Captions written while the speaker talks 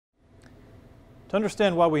to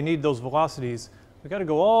understand why we need those velocities, we've got to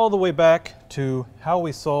go all the way back to how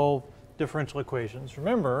we solve differential equations.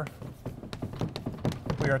 Remember,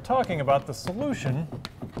 we are talking about the solution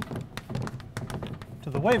to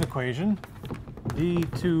the wave equation,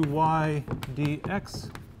 d2y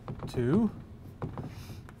dx2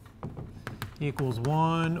 equals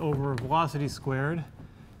 1 over velocity squared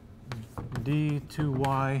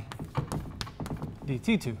d2y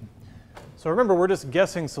dt2. So remember, we're just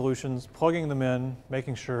guessing solutions, plugging them in,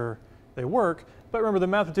 making sure they work. But remember, the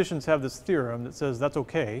mathematicians have this theorem that says that's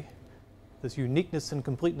okay, this uniqueness and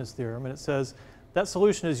completeness theorem, and it says that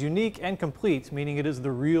solution is unique and complete, meaning it is the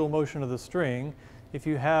real motion of the string, if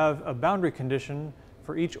you have a boundary condition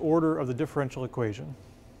for each order of the differential equation.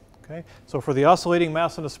 Okay? So for the oscillating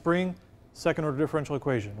mass in a spring, second order differential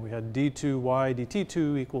equation, we had d2y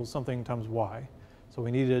dt2 equals something times y. So we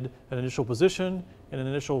needed an initial position and an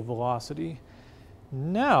initial velocity.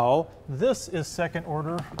 Now, this is second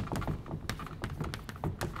order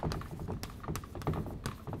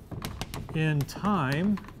in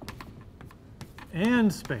time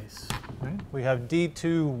and space. Right? We have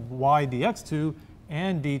d2y dx2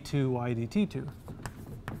 and d2y dt2.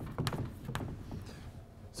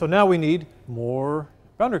 So now we need more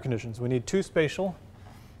boundary conditions. We need two spatial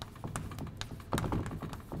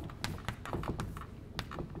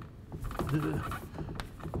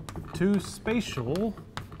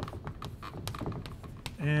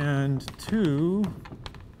and two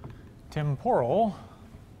temporal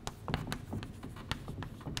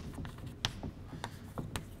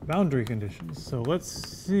boundary conditions. So let's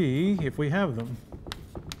see if we have them.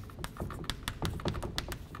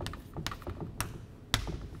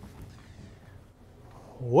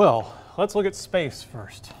 Well, let's look at space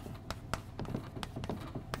first.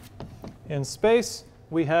 In space,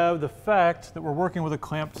 we have the fact that we're working with a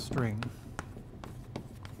clamped string.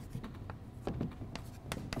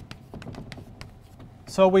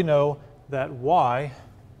 So we know that y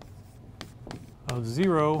of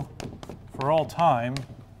 0 for all time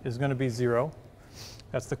is going to be 0.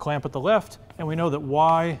 That's the clamp at the left. And we know that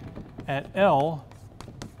y at L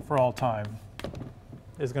for all time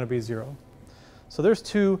is going to be 0. So there's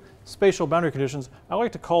two spatial boundary conditions. I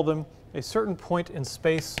like to call them a certain point in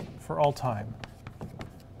space for all time.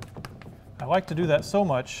 I like to do that so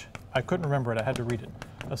much, I couldn't remember it. I had to read it.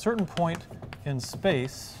 A certain point in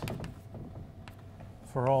space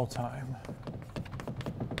for all time.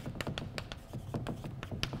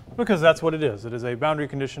 Because that's what it is. It is a boundary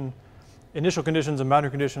condition. Initial conditions and boundary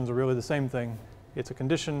conditions are really the same thing. It's a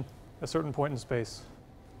condition, a certain point in space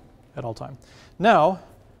at all time. Now,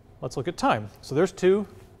 let's look at time. So there's two.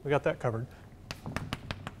 We got that covered.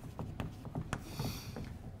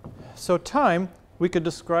 So time, we could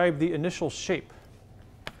describe the initial shape.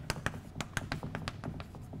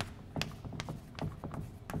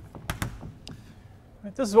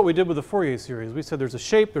 Right, this is what we did with the Fourier series. We said there's a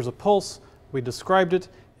shape, there's a pulse, we described it,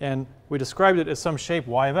 and we described it as some shape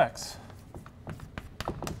y of x.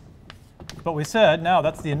 But we said, now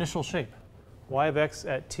that's the initial shape, y of x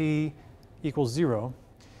at t equals 0.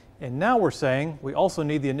 And now we're saying we also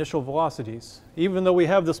need the initial velocities. Even though we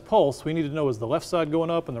have this pulse, we need to know, is the left side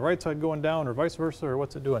going up and the right side going down, or vice versa, or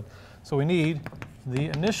what's it doing? So we need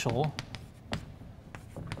the initial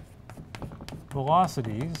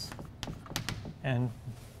velocities, and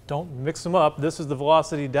don't mix them up. This is the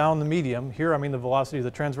velocity down the medium. Here I mean the velocity,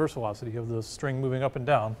 the transverse velocity of the string moving up and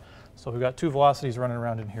down. So we've got two velocities running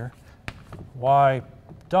around in here. Y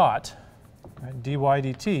dot, right, dy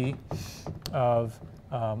dt of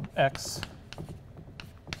x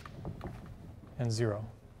and 0.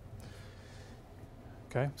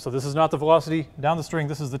 Okay, so this is not the velocity down the string.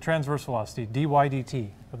 This is the transverse velocity, dy dt,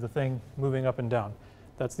 of the thing moving up and down.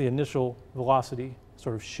 That's the initial velocity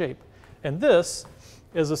sort of shape. And this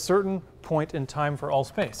is a certain point in time for all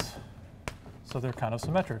space. So they're kind of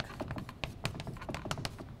symmetric.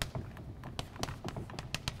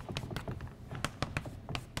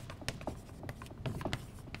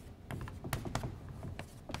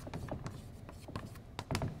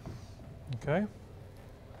 Okay.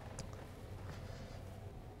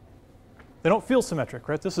 They don't feel symmetric,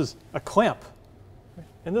 right? This is a clamp,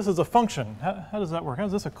 and this is a function. How does that work? How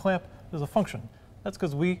is this a clamp? This is a function. That's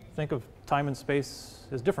because we think of time and space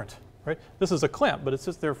as different, right? This is a clamp, but it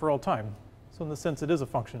sits there for all time. So in the sense, it is a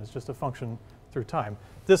function. It's just a function through time.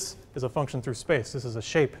 This is a function through space. This is a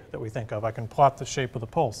shape that we think of. I can plot the shape of the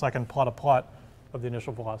pulse. I can plot a plot of the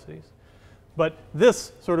initial velocities. But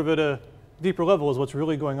this, sort of at a deeper level, is what's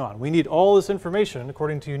really going on. We need all this information,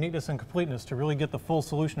 according to uniqueness and completeness, to really get the full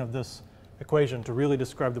solution of this equation, to really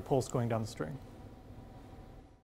describe the pulse going down the string.